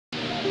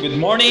Good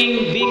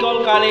morning,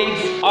 Bicol College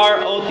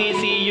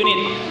ROTC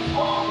unit.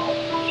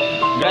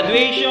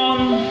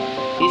 Graduation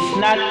is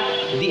not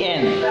the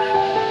end.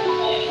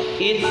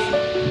 It's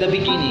the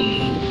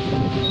beginning.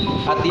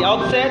 At the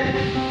outset,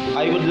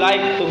 I would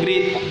like to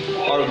greet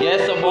our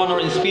guest of honor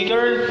and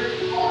speaker,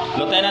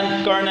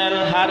 Lieutenant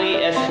Colonel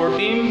Harry S.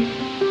 Fortim,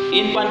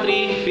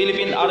 Infantry,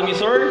 Philippine Army,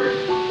 sir.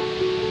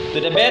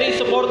 To the very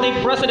supportive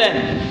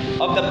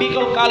President of the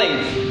Bicol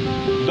College,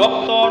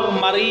 Dr.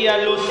 Maria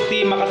Luz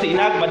T.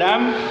 Makasinag,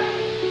 Madam.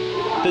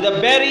 To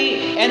the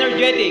very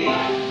energetic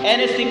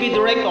NSTP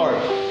Director,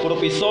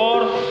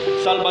 Professor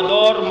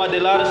Salvador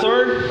Madelar,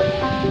 sir.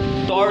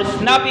 To our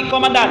snappy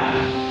Commandant,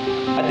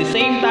 at the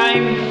same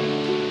time,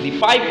 the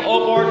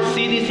 504th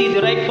CDC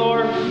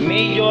Director,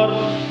 Major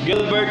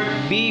Gilbert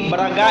B.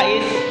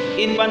 Baragais,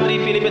 Infantry,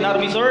 Philippine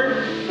Army,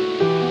 sir.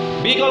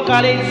 Bicol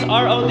College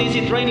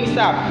ROTC training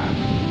staff,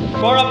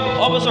 Corps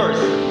of Officers,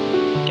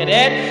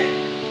 Cadets,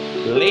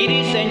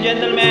 ladies and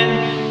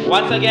gentlemen,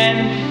 once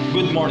again,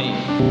 good morning.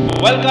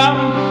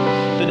 Welcome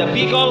to the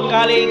Bicol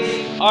College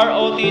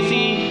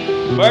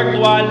ROTC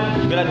virtual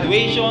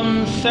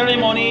graduation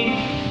ceremony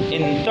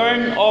in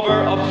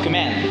turnover of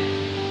command.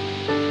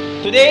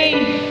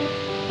 Today,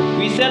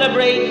 we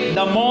celebrate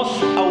the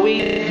most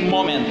awaited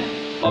moment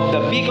of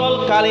the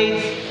Bicol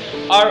College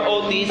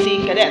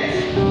ROTC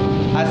cadets,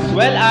 as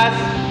well as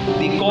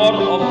the Corps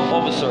of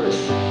Officers.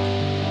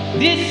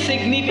 This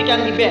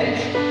significant event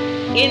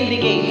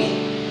indicates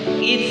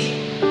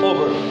it's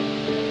over.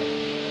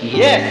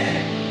 Yes,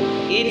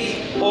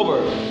 it's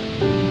over.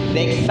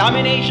 The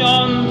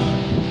examinations,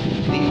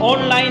 the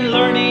online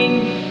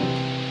learning,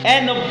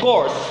 and of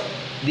course,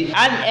 the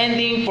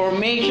unending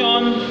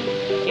formation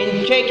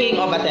and checking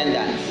of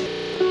attendance.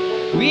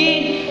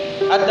 We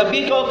at the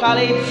Bicol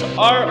College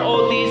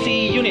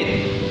ROTC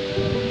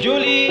unit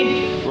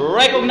duly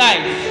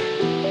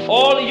recognize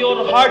all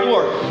your hard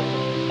work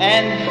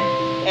and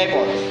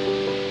efforts.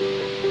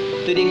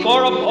 To the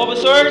Corps of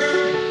Officers,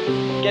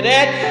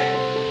 Cadets,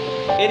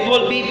 it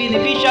will be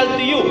beneficial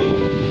to you,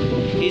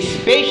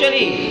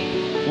 especially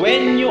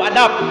when you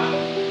adopt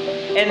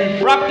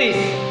and practice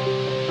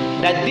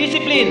the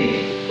discipline,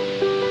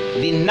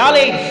 the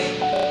knowledge,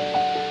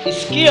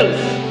 skills,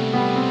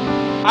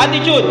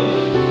 attitude,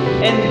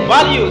 and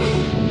values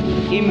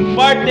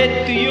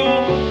imparted to you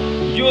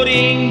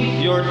during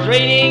your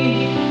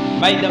training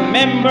by the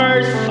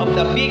members of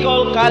the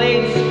Bicol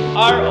College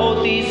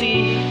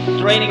ROTC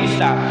training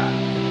staff.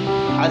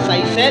 As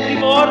I said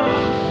before,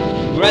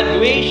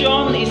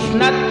 graduation is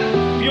not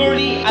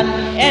purely an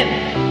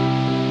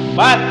end,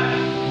 but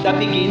the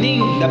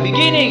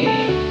beginning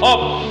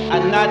of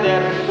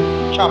another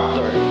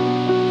chapter.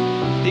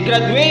 The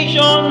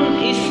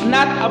graduation is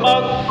not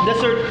about the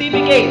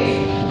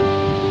certificates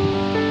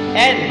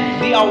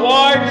and the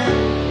awards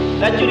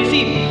that you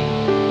receive,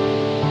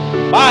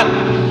 but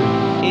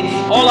it's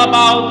all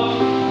about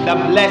the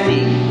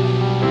blessing.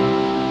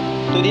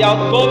 To the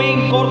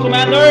outgoing Corps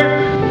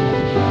Commander,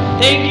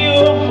 thank you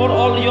for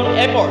all your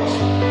efforts.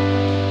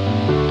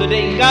 To the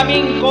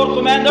incoming Corps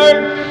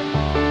Commander,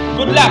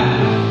 good luck.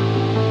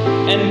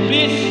 And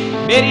please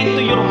bear it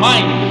to your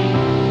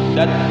mind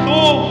that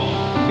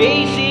two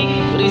basic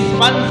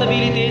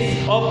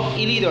responsibilities of a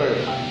leader: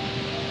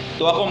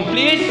 to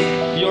accomplish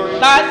your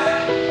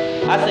task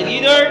as a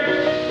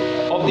leader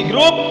of the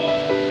group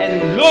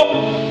and look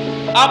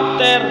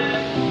after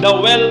the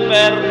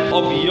welfare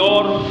of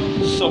your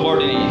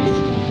subordinates.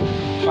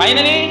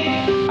 Finally,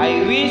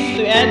 I wish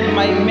to end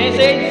my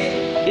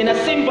message in a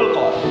simple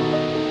thought.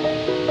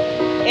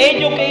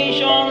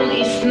 Education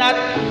is not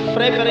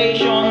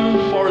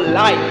preparation for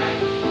life.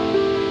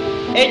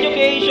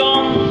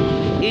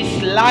 Education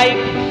is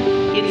life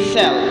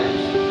itself.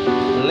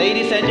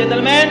 Ladies and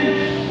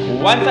gentlemen,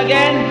 once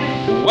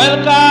again,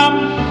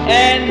 welcome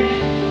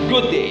and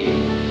good day.